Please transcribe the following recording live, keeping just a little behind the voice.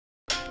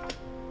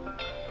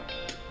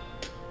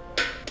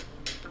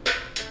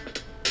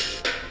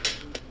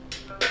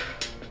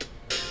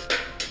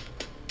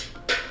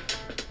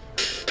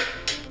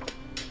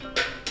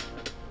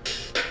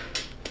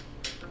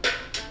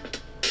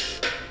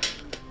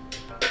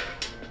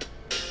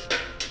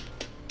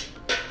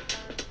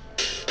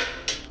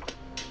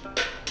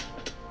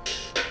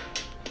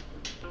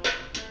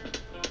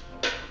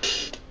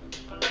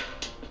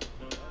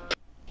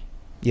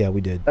Yeah,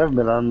 we did. I haven't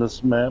been on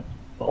this map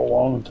for a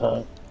long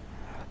time.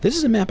 This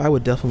is a map I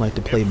would definitely like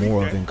to play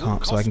more of in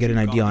comp, so I can get an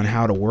idea on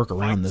how to work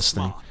around this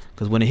thing.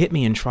 Because when it hit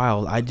me in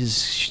trial, I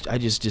just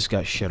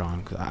got shit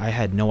on. 'Cause I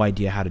had no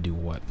idea how to do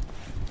what,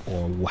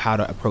 or how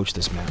to approach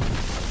this map.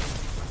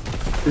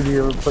 Did you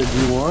ever play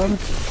D1?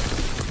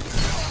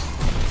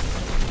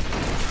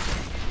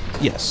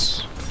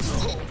 Yes.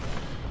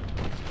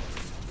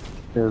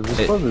 Yeah,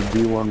 this was a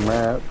D1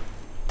 map.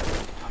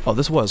 Oh,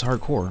 this was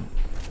hardcore.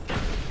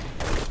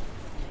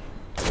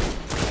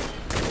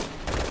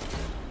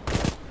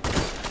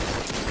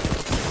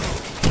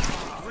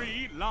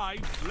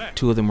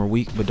 Two of them were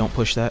weak, but don't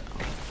push that.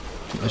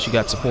 Unless you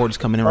got supports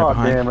coming in right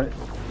behind. Damn it.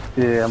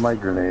 Yeah, my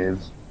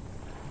grenades.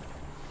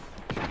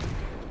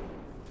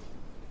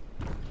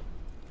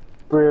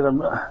 Great, I'm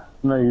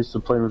not used to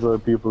playing with other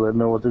people that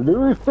know what they're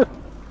doing.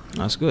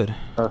 That's good.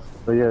 But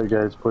yeah, the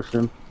guy's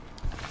pushing.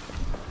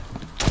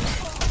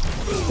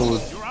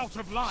 You're out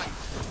of line.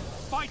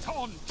 Fight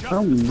on,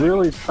 I'm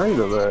really tight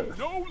of that.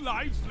 no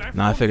lives left.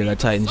 Now I figured that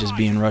Titan's just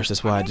being rushed,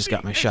 that's why I just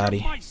got my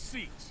shoddy.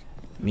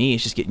 Me,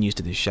 it's just getting used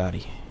to this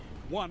shoddy.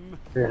 1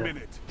 Yeah.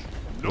 minute.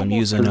 I'm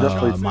using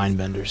mind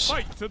benders.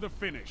 Fight to the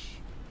finish.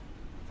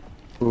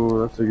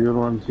 Ooh, that's a good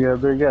one. Yeah,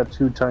 they got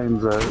 2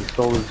 times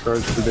shoulder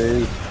charge per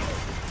day.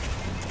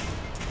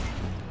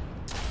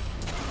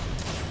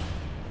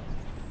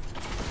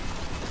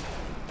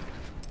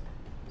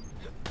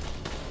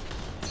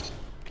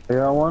 They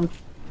got one?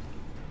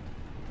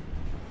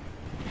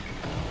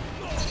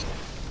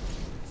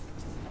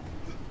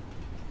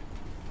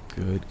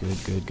 Good.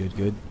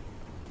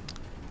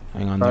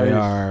 Hang on, they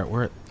are.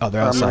 Where? Oh,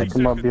 they're outside. I'm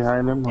gonna come up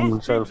behind him. I'm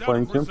gonna try to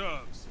flank him.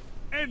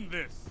 End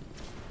this.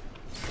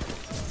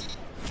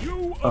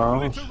 You Oh.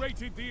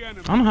 obliterated the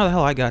enemy. I don't know how the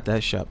hell I got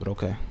that shot, but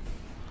okay.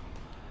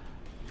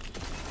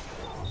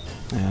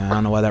 I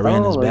don't know why that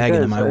random's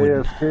bagging him. I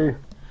wouldn't. AFK.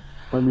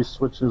 Let me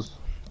switches.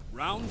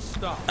 Round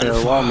start.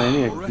 Yeah, Wild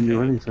Maniac can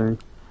do anything.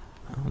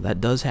 Well,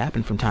 that does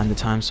happen from time to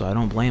time, so I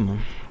don't blame him.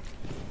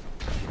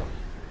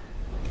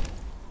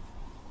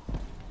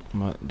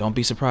 But don't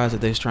be surprised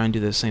if they try and do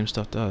the same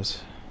stuff to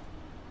us.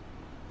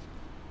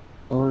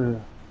 Oh yeah.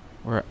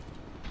 We're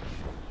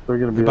They're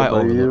gonna be by up by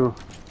Overlook.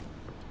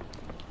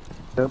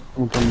 you. Yep,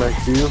 I'm coming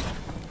back to you.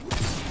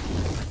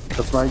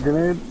 That's my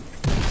grenade.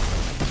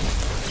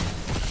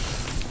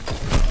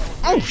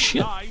 Oh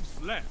shit!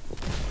 Lives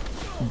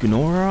left.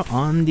 Gnora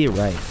on the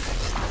right.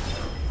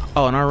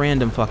 Oh, and our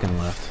random fucking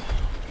left.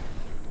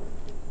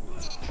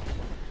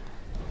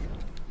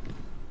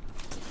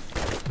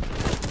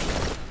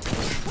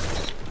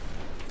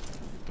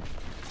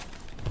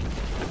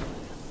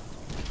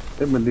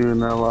 They've been doing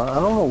that a lot. I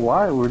don't know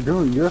why we're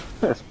doing good.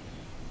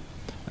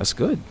 That's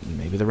good.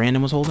 Maybe the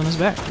random was holding us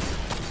back.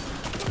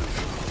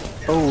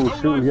 Oh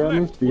shoot, you got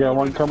me? You got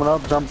one coming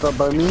up, jumped up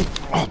by me?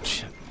 Oh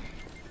shit!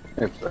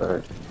 It's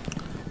alright.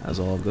 That's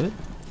all good.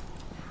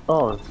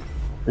 Oh,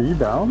 are you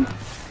down?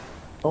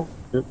 Oh,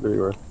 yep, there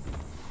you are.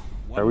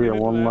 Alright, we got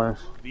one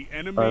left. The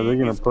enemy Alright, they're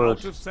gonna is push.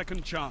 out of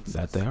second chances.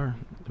 That they are.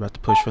 They're about to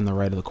push from the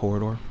right of the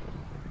corridor.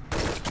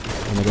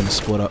 And they're gonna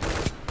split up.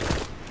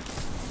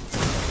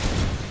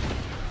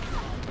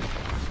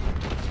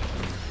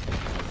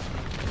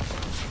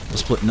 They're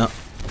splitting up.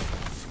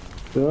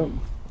 Yep.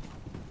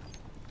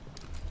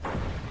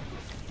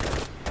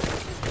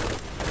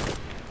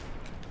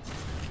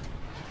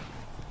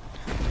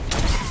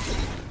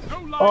 No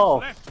lives Oh,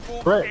 left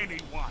for frick.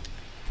 anyone.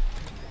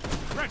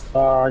 Press Oh,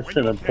 I when should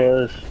you have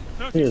can. pushed.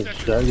 30 He is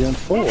seconds. shotgun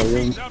full. No He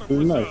teams out of was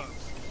nice. reserves.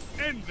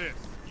 End this.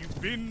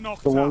 You've been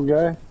knocked The one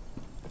out.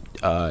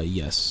 guy?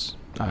 Yes.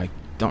 I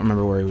don't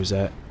remember where he was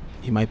at.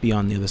 He might be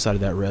on the other side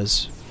of that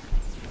res.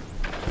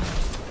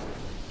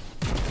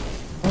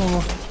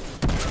 Your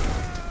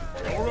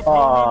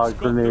Ah, opponent's got the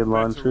grenade better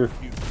launcher.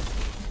 of you.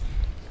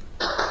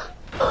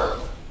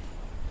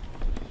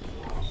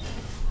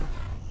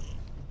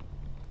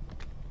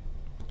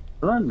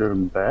 They're not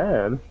doing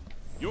bad.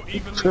 You're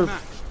evenly Sure.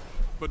 matched,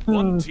 but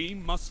one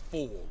team must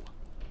fall.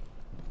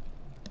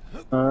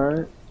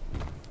 Alright.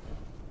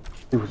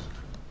 He was,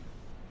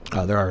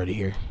 Oh, they're already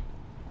here.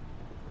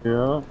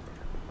 yeah.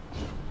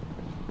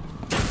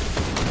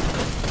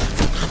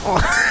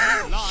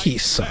 He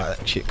saw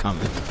that shit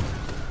coming.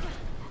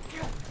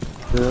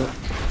 Yeah.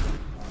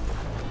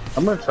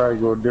 I'm gonna try to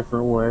go a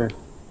different way.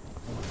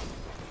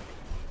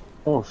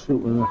 Oh shoot,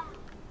 we're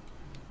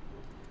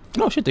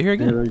Oh shit, they're here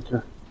yeah, again. right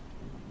there.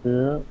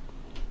 Yeah.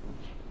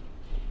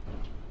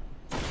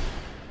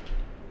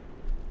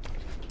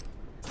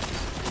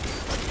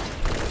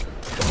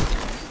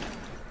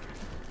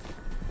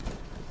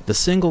 The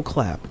single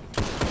clap.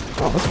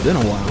 Oh, it's been a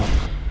while.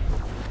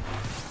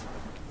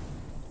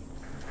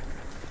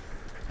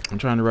 I'm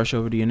trying to rush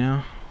over to you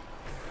now.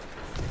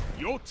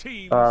 Your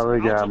team. They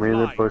got me.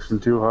 They're pushing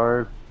too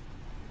hard.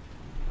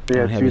 They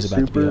Oh, had 2 Heavy's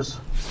about to be up. supers.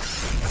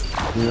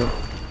 Yeah.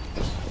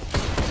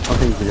 I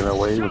think they're gonna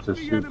wait with the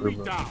the super, enemy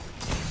but down.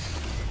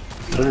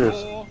 they're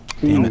just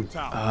Damn it. Knocked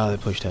out. Ah, they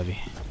pushed heavy.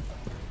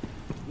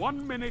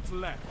 1 minute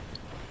left.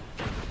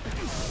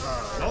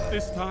 Not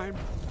this time.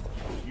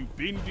 You've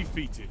been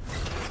defeated.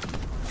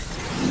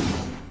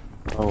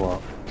 Oh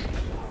well.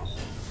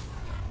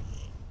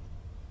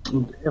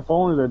 If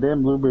only the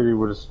damn blueberry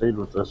would have stayed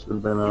with us, would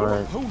have been Your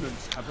alright.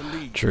 opponents have a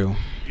lead. True.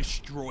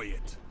 Destroy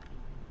it.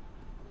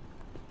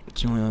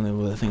 It's the only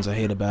one of the things I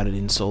hate about it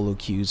in solo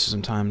queues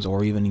sometimes,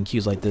 or even in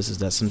queues like this, is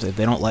that sometimes if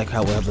they don't like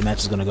how well the match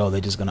is gonna go,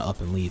 they're just gonna up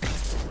and leave.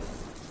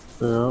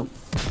 Yeah.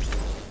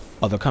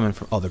 Oh, they're coming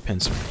from other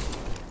pincer.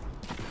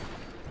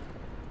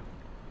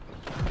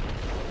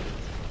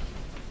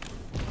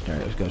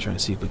 Alright, we gotta try to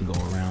see if we can go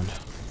around.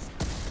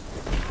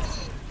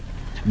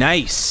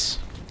 Nice!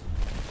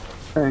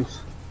 Thanks.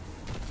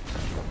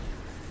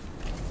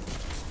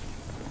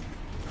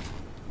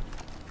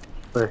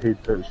 I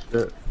hate that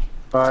shit.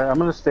 Alright, I'm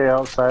gonna stay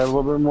outside a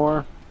little bit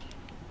more.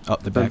 Oh,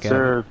 the back Since at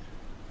they're...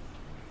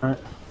 Alright.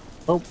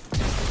 Oh.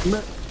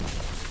 No.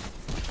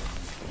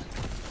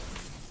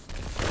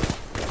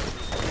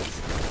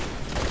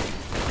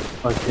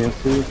 I can't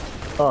see.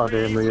 Oh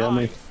damn, they got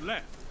me.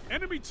 Left.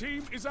 Enemy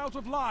team is out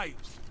of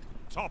lives.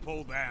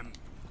 Topple them.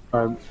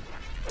 I'm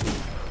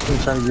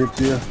trying to get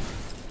to you.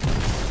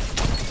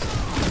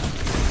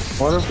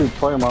 What if we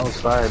play them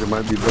outside? It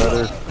might be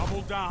better.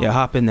 Double down. Yeah,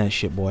 hop in that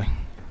shit, boy.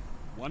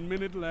 1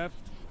 minute left.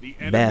 The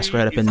enemy Bask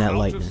right up in is that out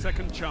lightning. of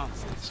second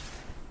chances.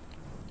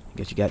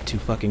 Guess you got too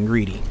fucking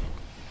greedy.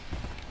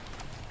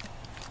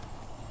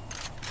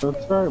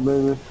 That's right,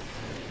 baby.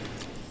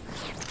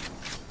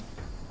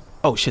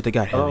 Oh shit, they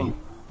got heavy.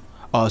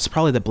 Oh, it's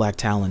probably the Black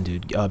Talon,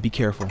 dude. Be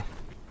careful.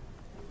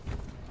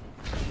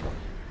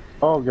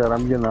 Oh god,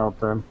 I'm getting out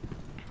then.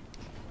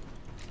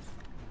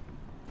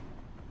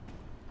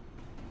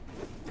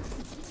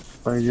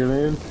 Can I get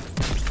in?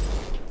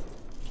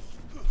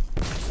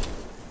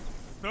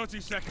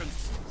 30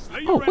 seconds. Slay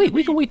Oh your wait, we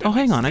enemy can wait. Oh, and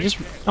hang on.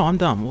 escape. Oh, I'm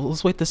dumb. Well,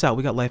 let's wait this out.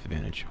 We got life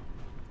advantage.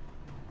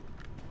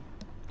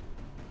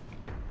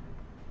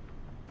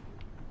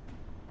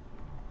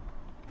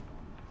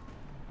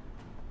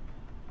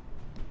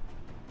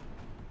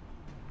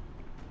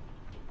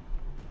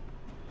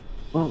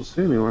 I don't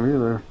see anyone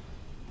either.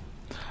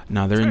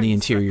 No, they're in the 10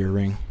 interior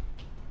ring.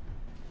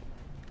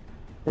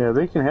 Yeah,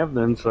 they can have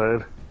the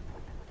inside.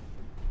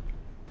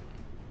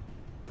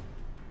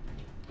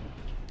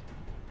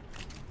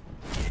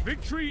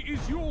 Victory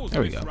is yours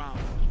There we this go. round.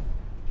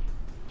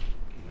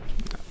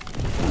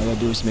 All I gotta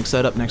do is mix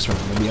that up next round.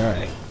 We'll be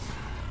alright.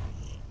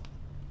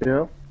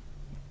 Yep.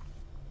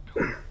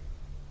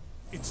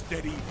 It's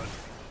dead even.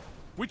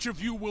 Which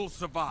of you will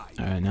survive?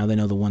 Alright, now they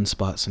know the one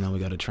spot, so now we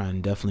gotta try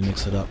and definitely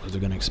mix it up because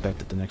they're gonna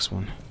expect it the next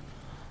one.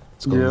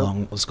 Let's go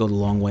Yep. let's go the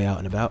long way out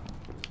and about.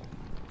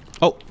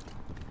 Oh!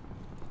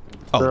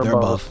 Oh, They're they're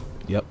above.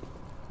 above. Yep.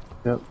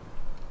 Yep.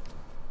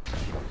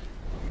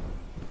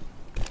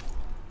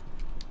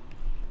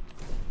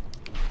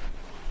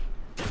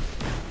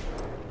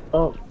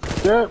 Oh,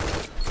 shit!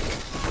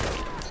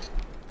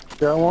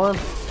 Got one?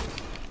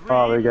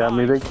 Oh, they got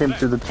me. They came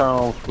through the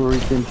tunnel where we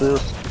came through.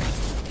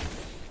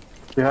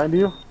 Behind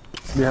you?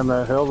 Behind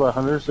that hill, the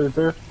hunters right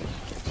there?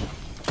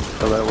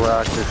 Or that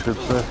rock, I should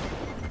say.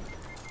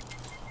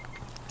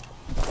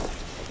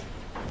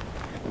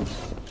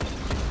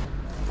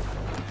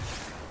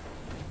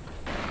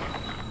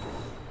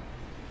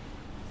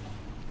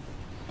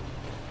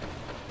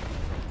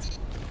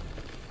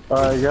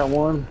 I got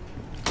one.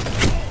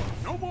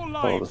 No more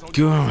lives. on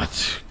God,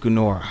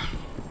 Gunora.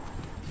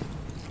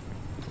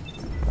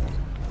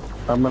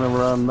 I'm gonna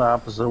run the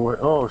opposite way.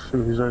 Oh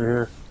shoot, he's right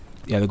here.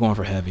 Yeah, they're going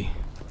for heavy.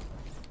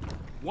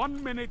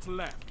 1 minute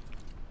left.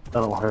 I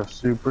don't have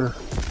super.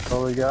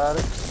 Oh, they got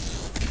it.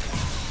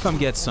 Come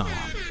get some.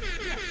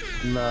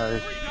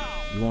 Nice.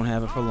 You won't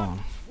have it for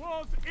long.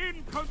 Was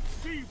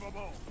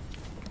inconceivable.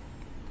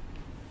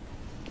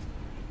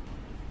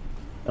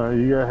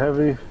 You got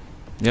heavy.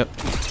 Yep.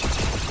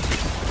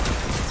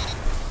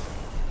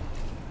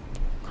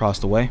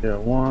 Crossed the way. Yeah,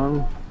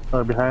 one.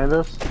 Behind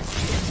us.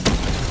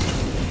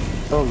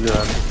 Oh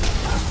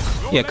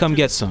god. Yeah, come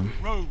get some.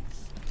 Rose.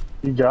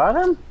 You got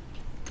him?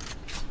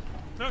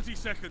 30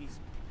 seconds.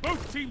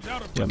 Both teams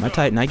out of Yeah, my reserve.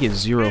 Titan, I give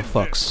zero End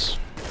fucks.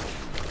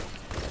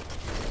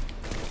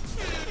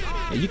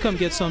 Yeah, you come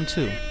get some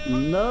too.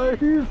 Nice.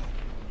 this.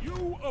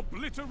 You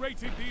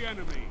obliterated the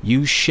enemy.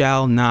 You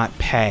shall not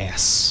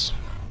pass.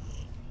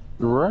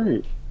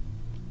 Right.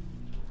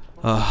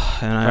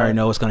 And I already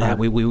know what's gonna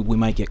happen. We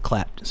might get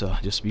clapped, so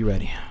just be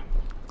ready.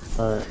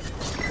 Alright.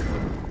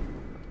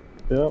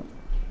 Yep.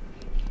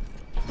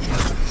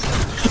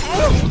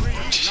 3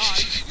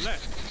 lives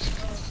left.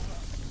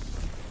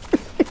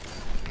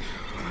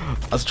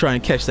 I was trying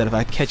to catch that. If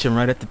I catch him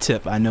right at the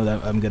tip, I know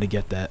that I'm gonna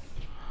get that.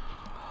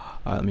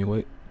 Alright, let me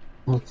wait.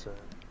 What's that?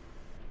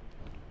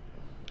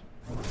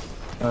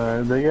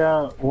 Alright, they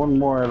got one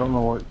more. I don't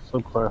know what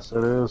subclass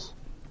that is.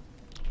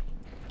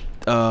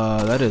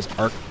 That is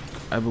Arc,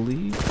 I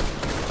believe.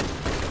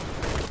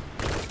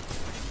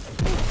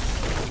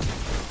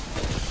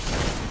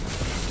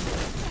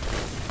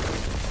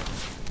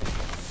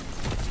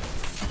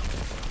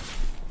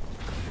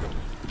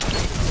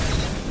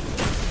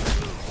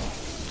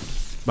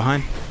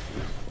 Behind.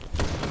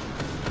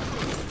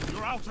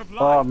 You're out of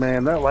Oh lives.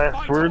 man, that last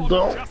Fight word on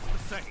though. just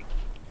the same.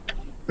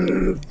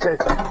 Okay.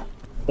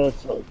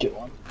 That's a good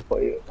one.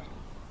 Play it.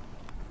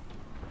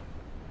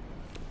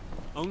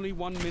 Only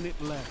 1 minute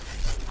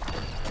left.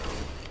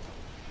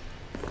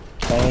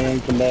 I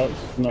am combat,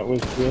 not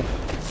with you.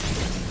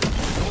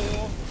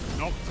 4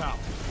 knocked out.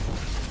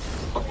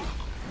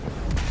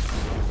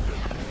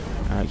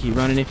 Alright, keep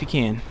running if you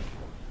can.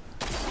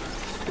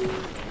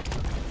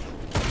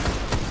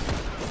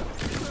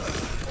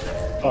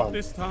 Oh,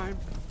 This time,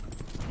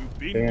 you've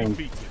been damn.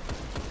 defeated.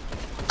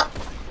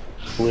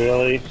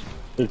 Really?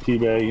 They're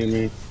teabagging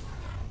me.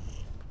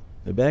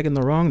 They're bagging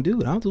the wrong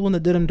dude. I was the one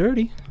that did him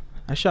dirty.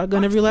 I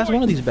shotgun every last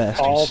one of these All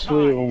bastards.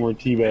 3 of them were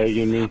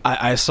teabagging me.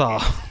 I saw.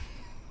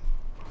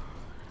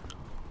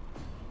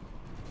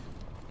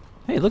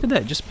 Hey, look at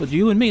that. Just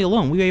you and me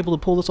alone. We were able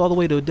to pull this all the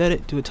way to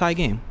a tie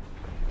game.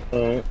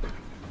 Alright.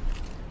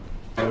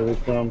 There they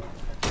come.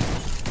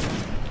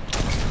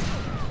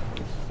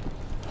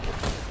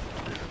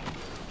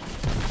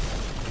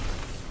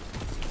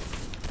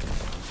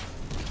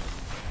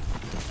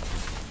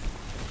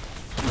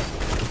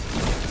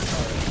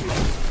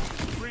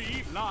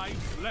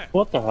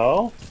 What the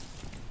hell?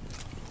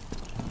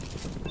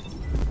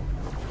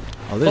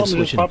 Oh, they're Something just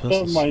switching popped up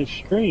pistols. my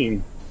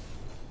screen.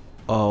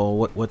 Oh,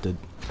 what the?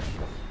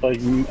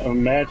 Like a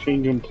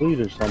matching complete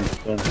or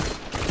something.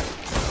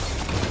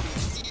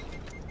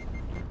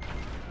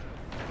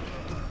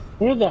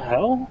 Where the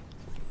hell?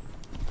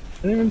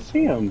 I didn't even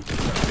see him.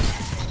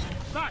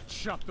 That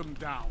shut them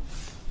down.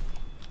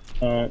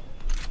 Alright.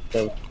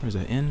 So, Where's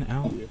that? In,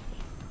 out?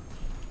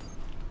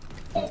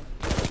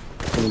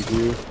 thank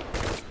you.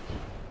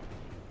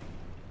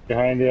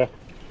 Behind you.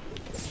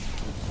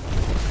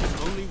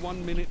 Only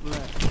 1 minute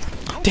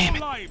left. No Damn more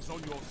it. lives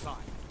on your side.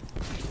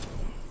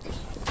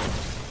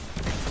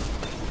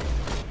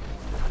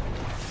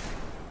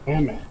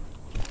 Damn it.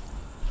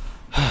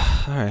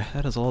 Alright,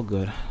 that is all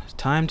good. It's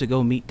time to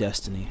go meet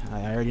Destiny.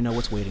 I already know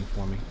what's waiting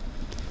for me.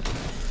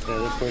 Yeah,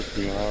 they're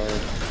pushing me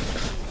hard.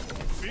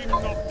 Been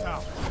knocked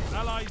out.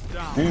 Allies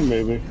down. Damn,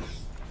 baby.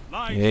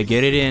 Lives. Yeah,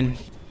 get it in.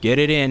 Get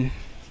it in.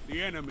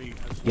 The enemy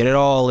has Get it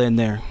all in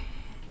there.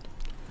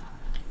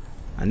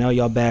 I know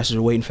y'all bastards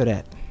are waiting for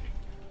that.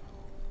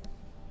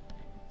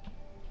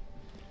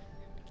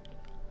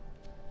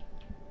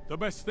 The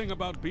best thing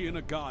about being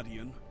a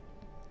guardian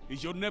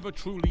is you're never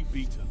truly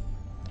beaten.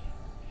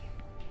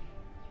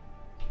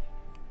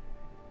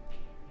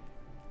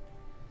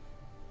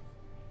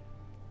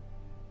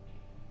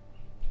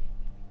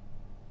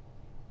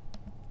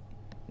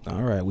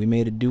 Alright, we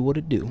made it do what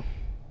it do.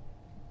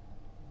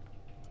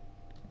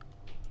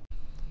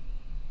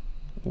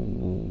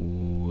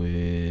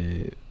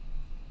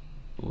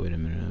 Wait a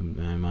minute,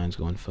 my mind's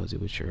going fuzzy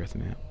with your Earth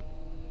map.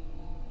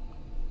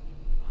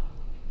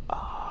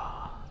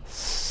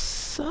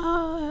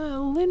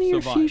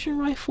 Linear Survival. fusion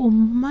rifle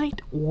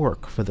might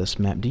work for this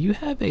map. Do you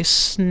have a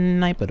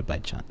sniper by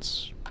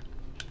chance?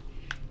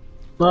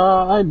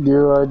 I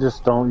do, I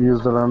just don't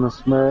use it on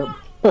this map.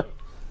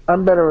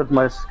 I'm better with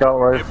my scout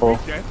rifle.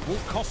 Every death will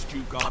cost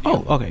you, guardian.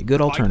 Oh, okay, good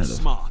Fight alternative.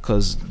 smart.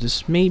 Because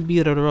this may be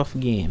a rough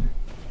game.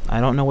 I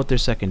don't know what their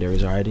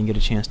secondaries are. I didn't get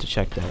a chance to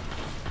check that.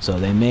 So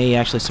they may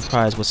actually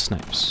surprise with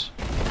snipes.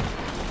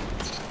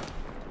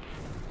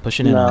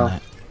 Pushing in on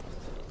that.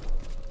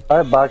 I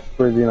have box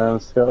breathing on a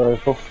scout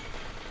rifle.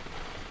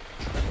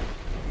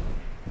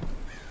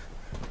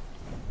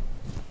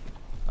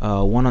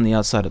 One on the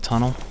outside of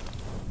tunnel.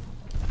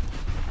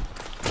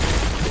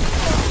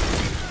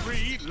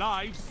 3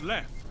 lives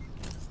left.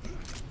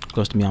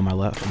 Close to me on my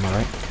left, on my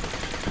right.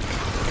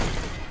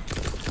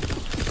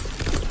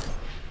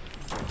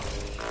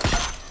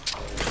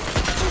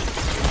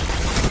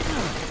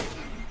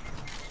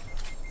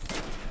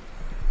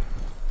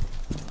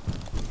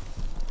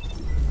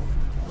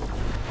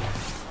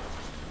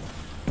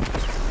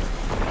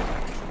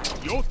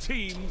 Your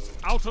team's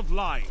out of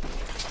line.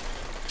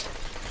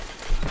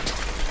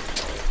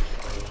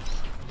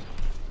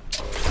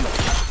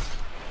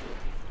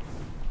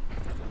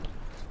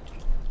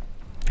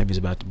 Heavy's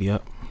about to be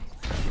up.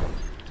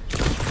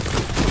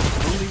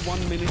 Only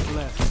 1 minute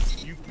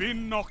left. You've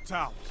been knocked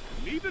out.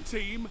 Neither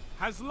team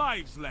has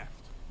lives left.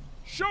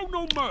 Show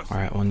no mercy.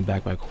 Alright, one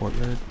back by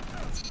courtyard.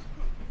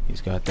 He's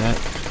got that.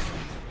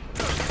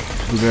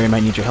 Blueberry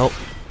might need your help.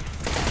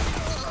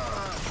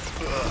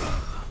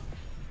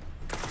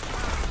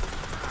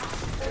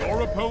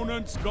 Your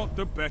opponents got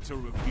the better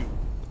of you.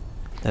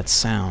 That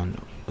sound.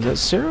 Was that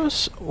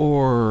Ceros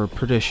or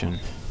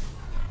Perdition?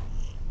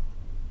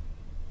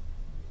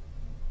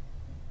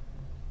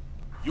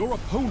 Your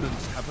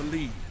opponents have a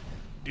lead.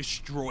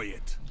 Destroy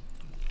it.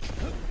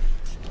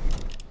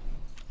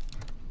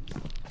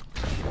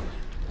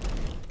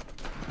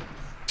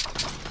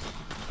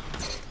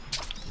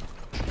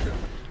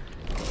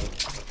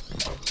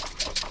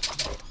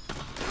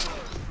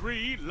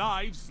 Three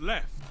lives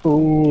left.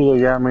 Ooh,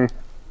 they got me.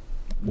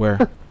 Where?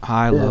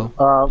 High,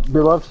 low?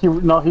 Beloved, he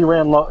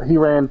ran low, he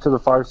ran to the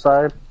far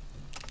side.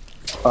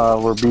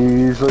 Where B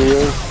usually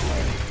is.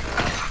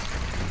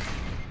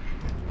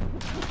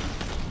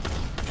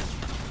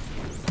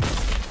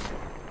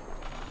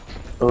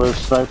 Oh, there's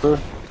sniper.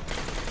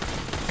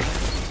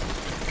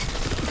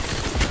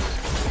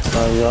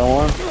 You got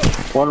one?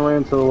 One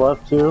ran to the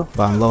left too.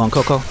 But I'm low on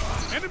Coco.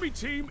 Enemy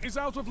team is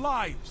out of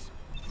lives.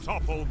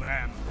 Topple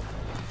them.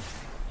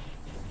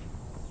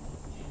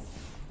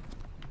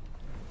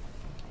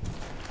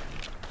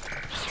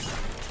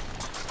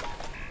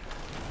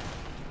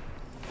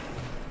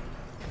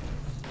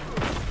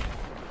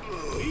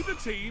 Neither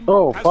team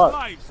Oh, has fuck.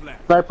 lives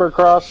left. Sniper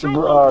across.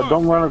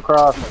 Don't run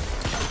across.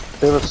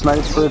 They have a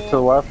sniper to the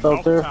left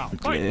out there.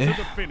 Fight Yeah.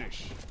 to the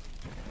finish.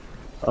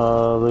 They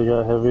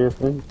got heavy, I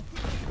think.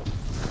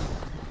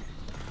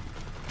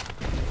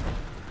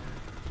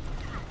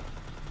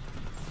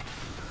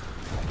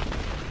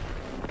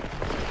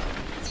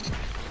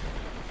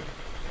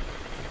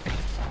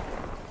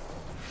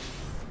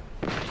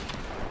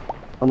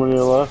 How many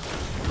are left?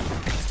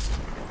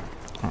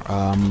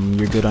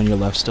 You're good on your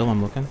left still.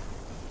 I'm looking.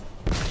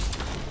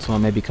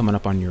 Someone may be coming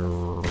up on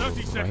your 30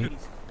 right.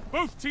 seconds.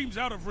 Both teams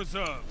out of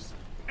reserves.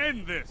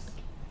 End this.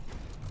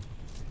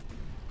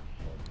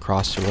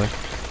 Cross your way.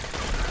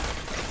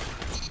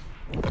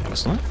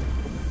 Excellent.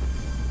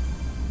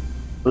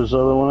 Where's the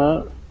other one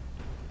at?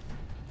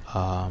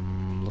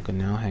 Looking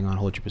now. Hang on.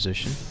 Hold your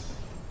position.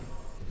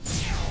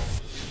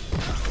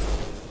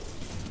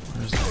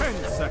 Where's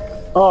 10 seconds.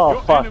 Oh,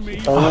 Your fuck. enemy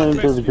I ran is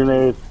into the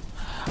grenade.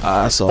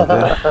 that's all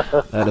good.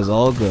 That is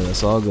all good.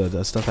 That's all good.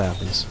 That stuff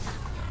happens.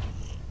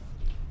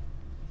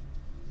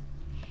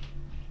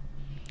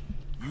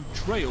 You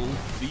trail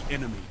the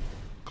enemy.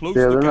 Close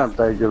Yeah, the they're gap. not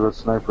that good at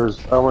snipers.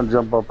 I wouldn't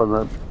jump up on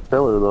that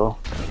pillar, though.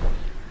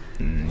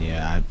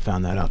 Yeah, I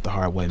found that out the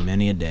hard way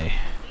many a day.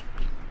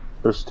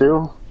 There's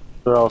two.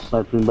 They're all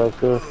sniping back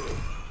there.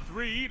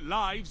 3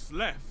 lives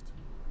left.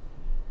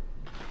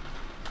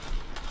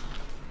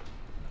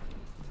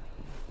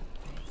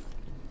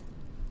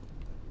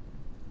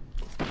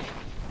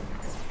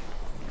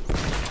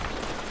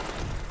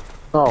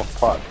 Oh,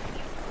 fuck.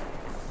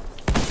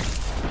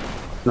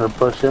 They're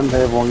pushing. They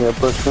have one get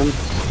pushed in.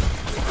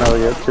 Now we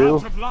got two.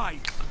 Out of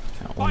lives.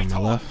 Got one on Fight my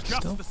on left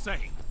just still. the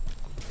same.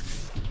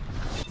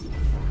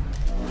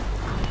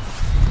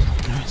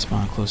 Alright,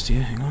 spawn close to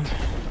you. Hang on.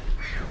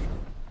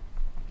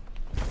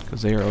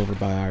 Because they are over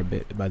by our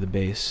by the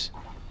base.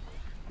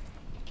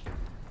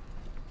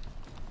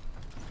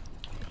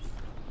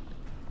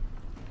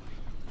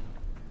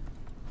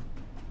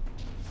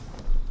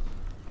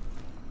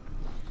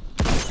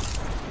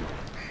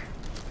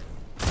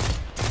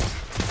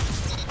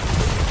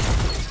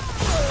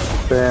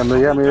 Damn,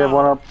 they got me that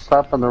one up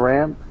top on the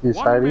ramp. He's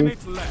 1 hiding.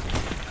 minute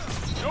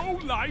left. No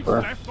lives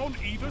left on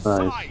either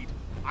side.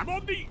 I'm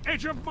on the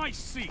edge of my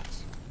seat.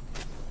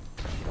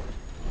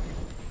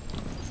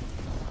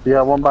 You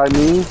got one by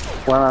me,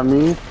 one on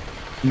me.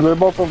 They're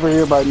both over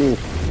here by me.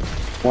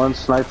 One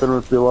sniping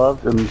with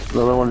beloved, and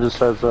the other one just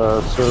has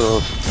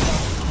Cyril's.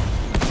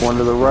 One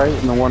to the right,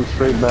 and the one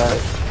straight back.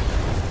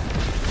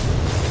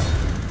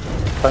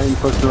 Titan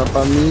pushing up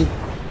on me.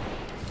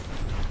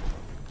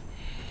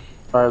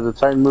 Alright, the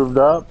Titan moved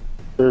up.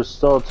 There's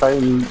still a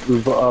Titan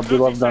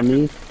beloved on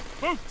me.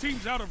 Both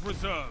teams out of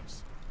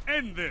reserves.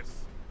 End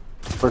this.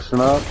 Pushing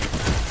up.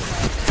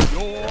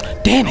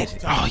 You're Damn it!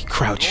 knocked Oh, out. he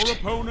crouched. Your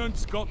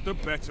opponents got the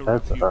better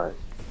That's of you. alright.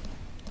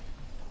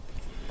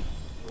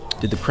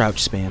 Did the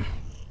crouch spam.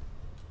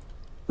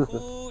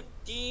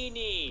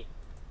 Houdini.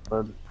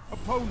 But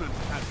Opponent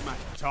has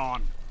matched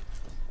on.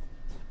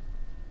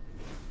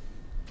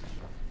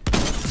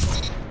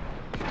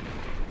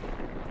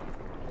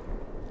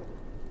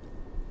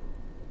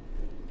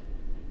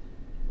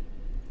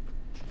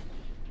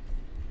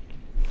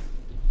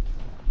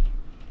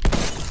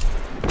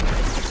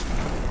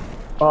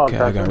 oh, Okay,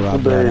 I God, got the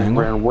robbed bay that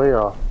angle. ran way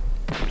off.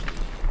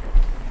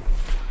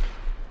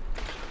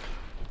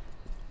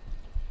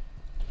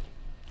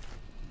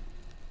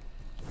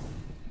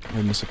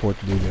 Let me support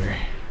the blueberry.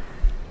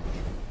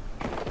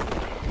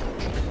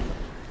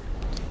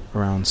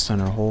 Around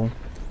center hole.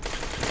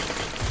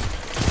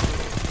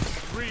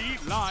 3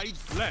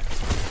 lives left.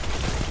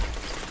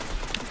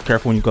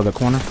 Careful when you go the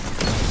corner.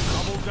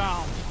 Double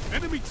down.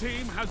 Enemy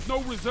team has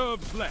no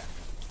reserves left.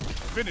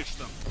 Finish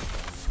them.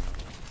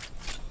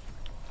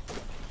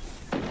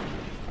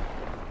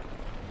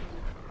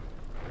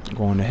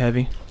 Going to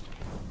heavy.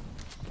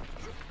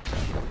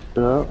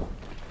 Yeah.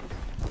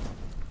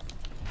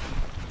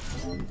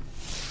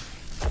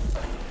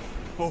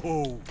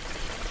 Oh,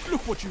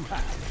 look what you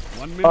have.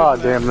 1 minute Oh,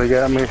 left. damn, they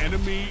got me. The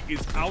enemy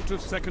is out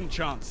of second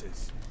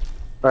chances.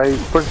 I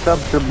pushed up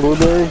to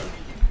blueberry.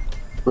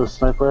 The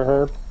sniper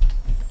ahead.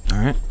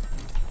 Alright.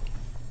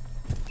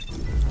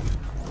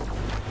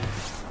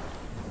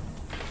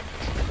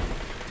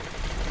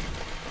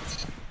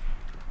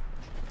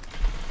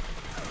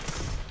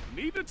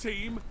 Neither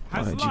team Why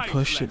has did you lives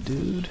push left. it,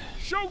 dude?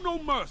 Show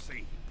no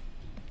mercy.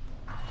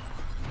 I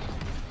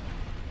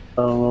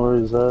don't know where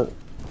he's at.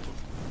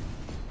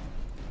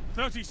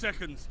 30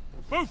 seconds.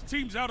 Both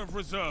teams out of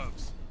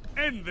reserves.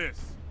 End this.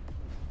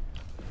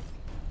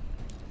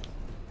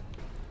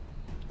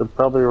 They're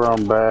probably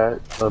around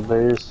back, the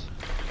base.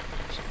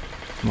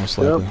 Most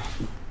Yep. likely.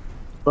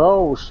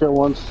 Oh shit,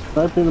 one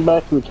sniping in the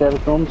back in the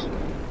catacombs.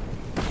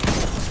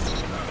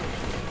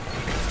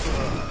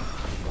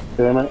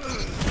 Damn it.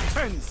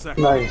 10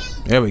 seconds. Nice.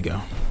 There we go.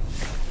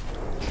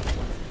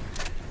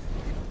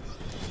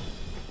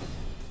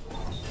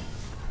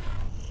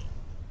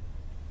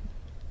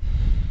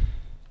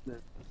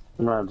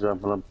 I'm not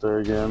jumping up there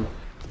again.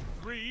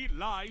 3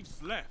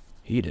 lives left.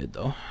 He did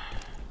though.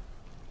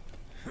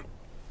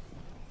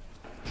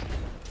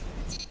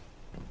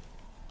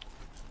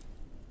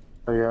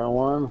 I got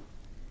one.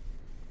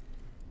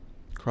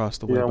 Across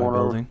the way Yeah, by one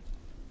over. building.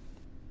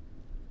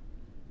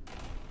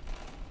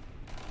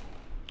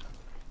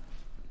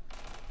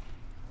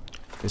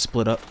 They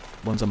split up.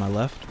 One's on my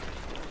left.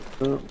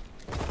 Oh.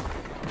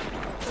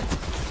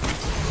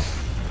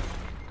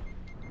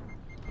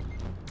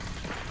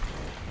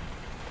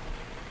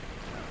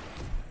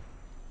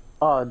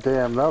 Oh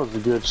damn, that was a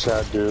good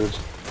shot, dude.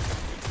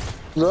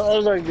 No, I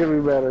was not gonna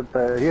be mad at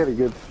that. He had a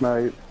good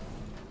snipe.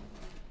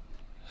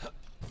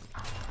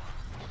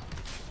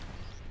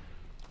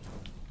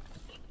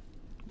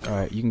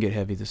 Alright, you can get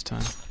heavy this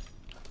time.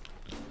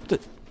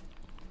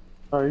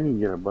 Oh, you can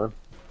get it, bud.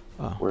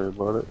 Oh. Don't worry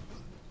about it.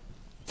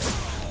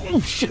 Oh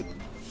shit!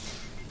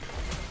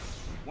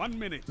 1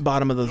 minute.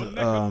 Bottom of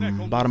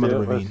the bottom of the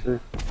Yeah, let's ravine. see.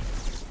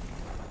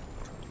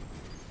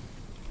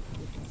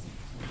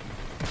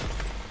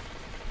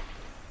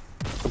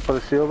 I'll put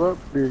a shield up.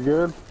 You're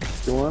good.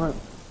 You want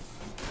it?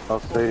 I'll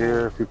stay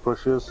here if he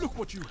pushes. Look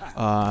what you have.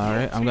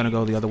 Alright, I'm gonna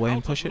go the other way and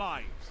Out of push it.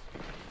 lives.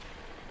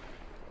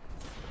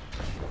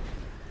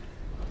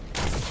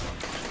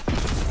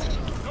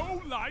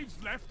 No lives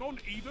left on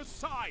either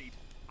side.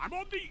 I'm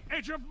on the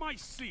edge of my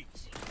seat.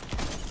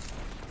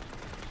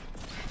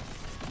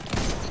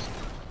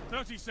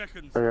 30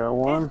 seconds. I got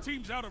one. Both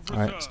teams out of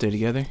Alright, reserves. stay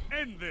together.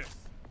 End this.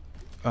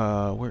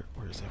 Where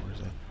is that? Where is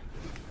that?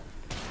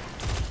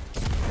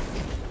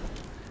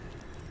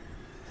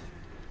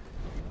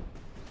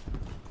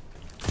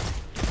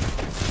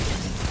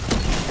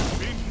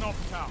 Been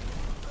knocked out.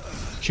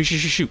 Shoot, shoot,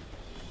 shoot, shoot.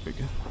 There you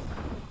go.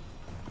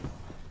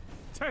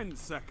 10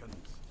 seconds.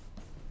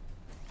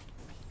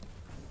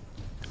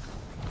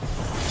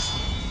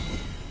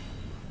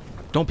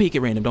 Don't peek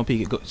at random. Don't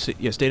peek it. Go. Sit,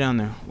 yeah, stay down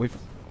there. Wait.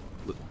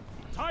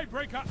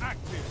 Tiebreaker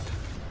active.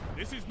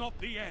 This is not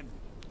the end.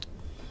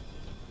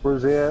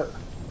 Where's he at?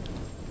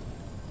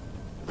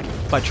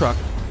 By truck.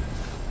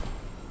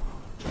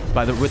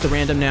 By the with the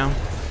random now.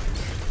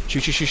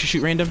 Shoot, shoot, shoot, shoot,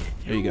 shoot, random.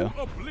 There you go.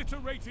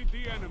 Obliterated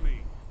the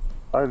enemy.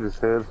 I just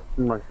hid.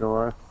 I'm not gonna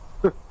lie.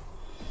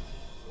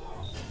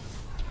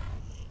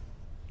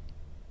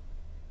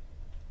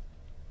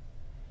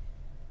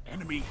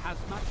 Enemy has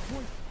match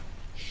point.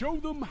 Show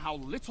them how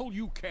little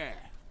you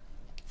care.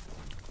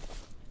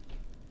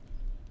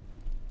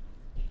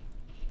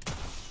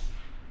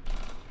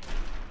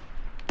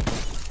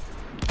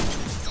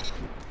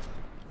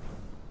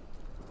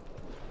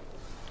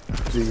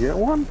 Did you get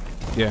one?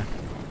 Yeah.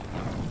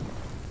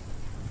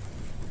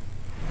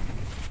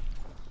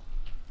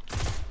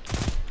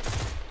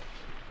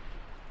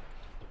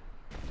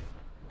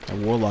 That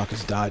warlock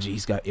is dodgy.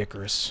 He's got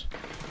Icarus.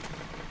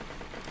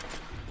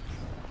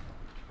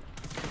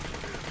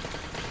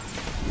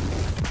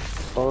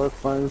 Oh, that's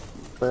fine.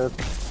 Bad.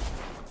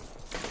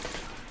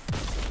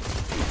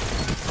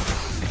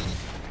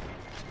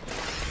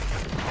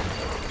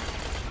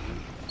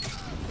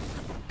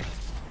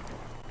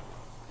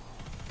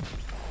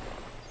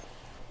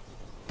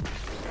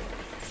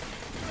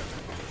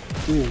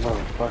 You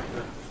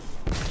motherfucker.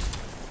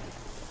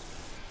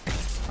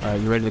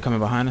 Alright, you ready to come in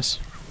behind us?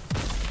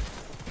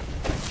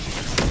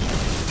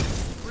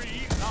 3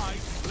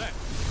 lives left.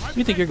 Where do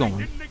you think you're going?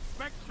 Didn't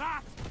expect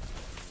that.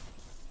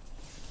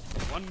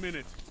 1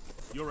 minute.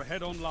 You're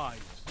ahead on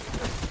lives.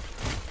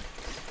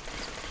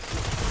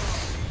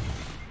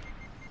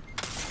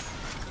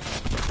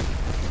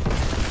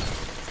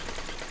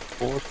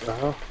 What the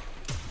hell?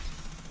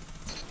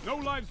 No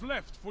lives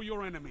left for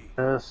your enemy.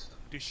 Yes.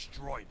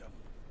 Destroy them.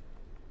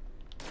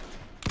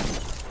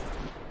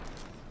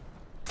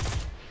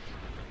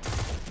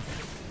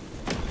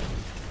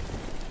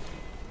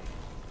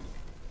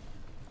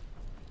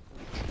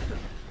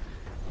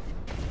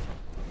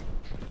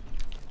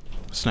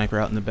 Sniper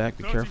out in the back.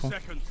 Be 30 careful.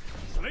 seconds.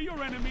 Slay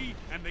your enemy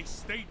and they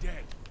stay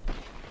dead.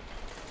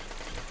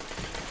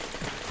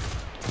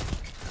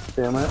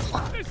 Damn it.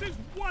 This is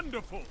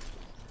wonderful.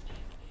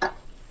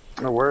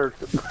 It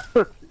worked.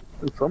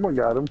 Someone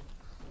got him.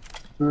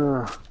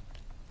 I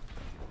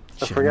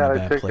Shit, forgot I'm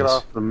in a I bad took it place.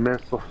 off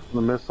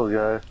the missile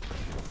guy.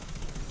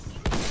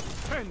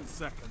 10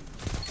 seconds.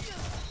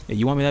 Yeah,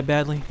 you want me that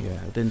badly? Yeah,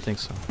 I didn't think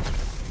so.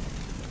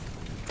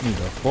 There you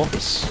go.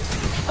 Focus.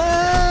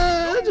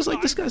 Just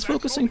like this guy's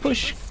focusing.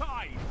 Push.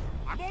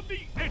 I'm on the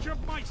edge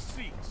of my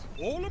seat.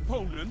 All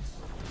opponents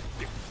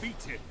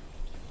defeated.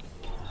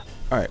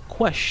 Alright,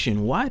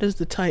 question. Why does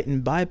the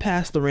Titan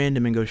bypass the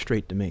random and go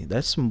straight to me?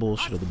 That's some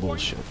bullshit of the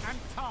bullshit.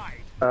 I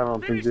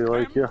don't think they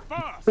like you.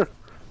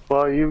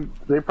 Well,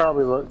 they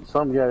probably look.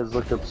 Some guys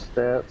look up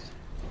stats.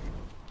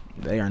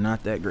 They are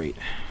not that great.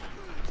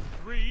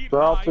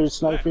 They're out there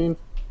sniping.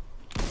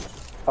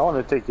 I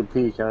want to take a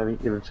peek. I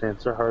didn't get a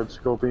chance. They're hard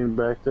scoping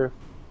back there.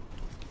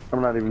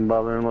 I'm not even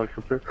bothering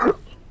looking up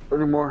there.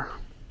 anymore.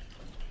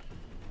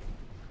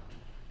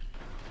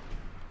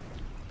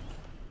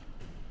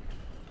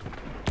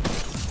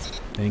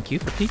 Thank you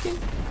for peeking.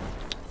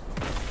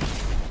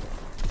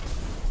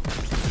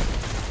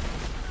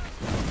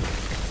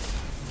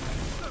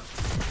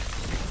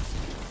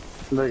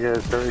 That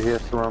guy's hurt, he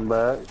has to run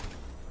back.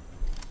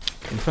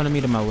 In front of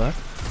me to my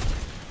left.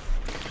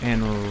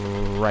 And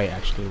right,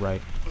 actually,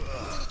 right.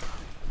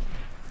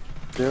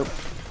 Yep.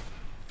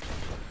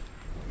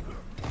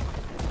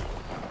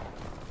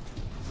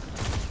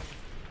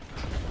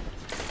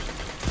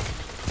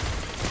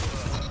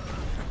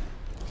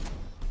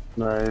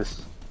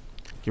 Nice.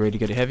 You ready to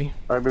get it heavy?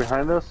 Right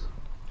behind us.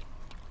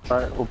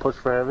 Alright, we'll push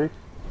for heavy.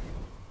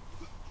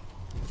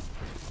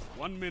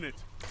 1 minute.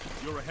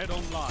 You're ahead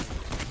on lives.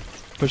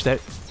 Push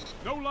that.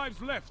 No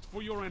lives left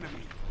for your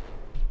enemy.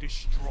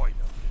 Destroy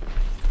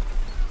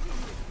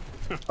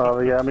them. Oh,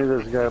 they got me.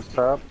 There's a guy up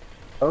top.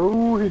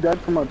 Oh, he died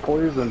from my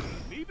poison.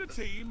 Neither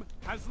team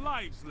has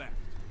lives left.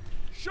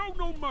 Show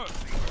no mercy.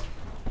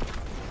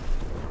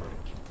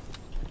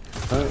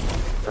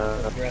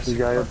 The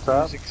guy up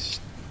top.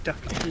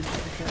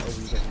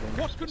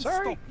 What can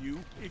stop you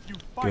if you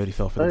fight? Good, he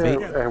fell for the Hey,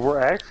 bait.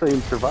 we're actually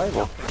in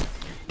survival.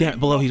 Damn it,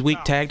 below, he's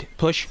weak. Tagged.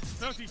 Push.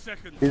 30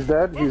 seconds. He's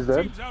dead. He's Both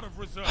dead. teams out of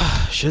reserve.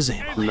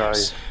 Shazam.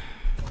 Nice.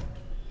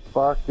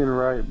 Fucking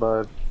right,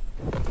 bud.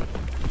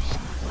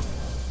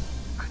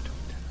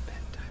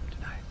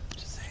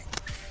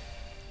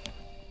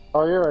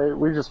 Oh, you're right.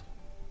 We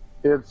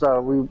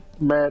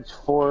matched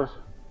The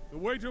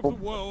weight of the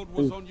world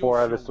was on your 4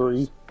 out of 3.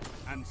 shoulders,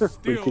 and We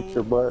still kicked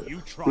your butt. you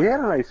We tried. had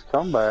a nice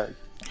comeback.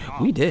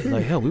 We did.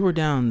 Like, hell, we were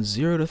down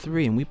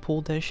 0-3, and we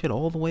pulled that shit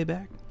all the way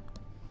back.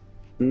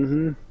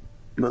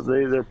 But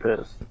they're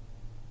pissed.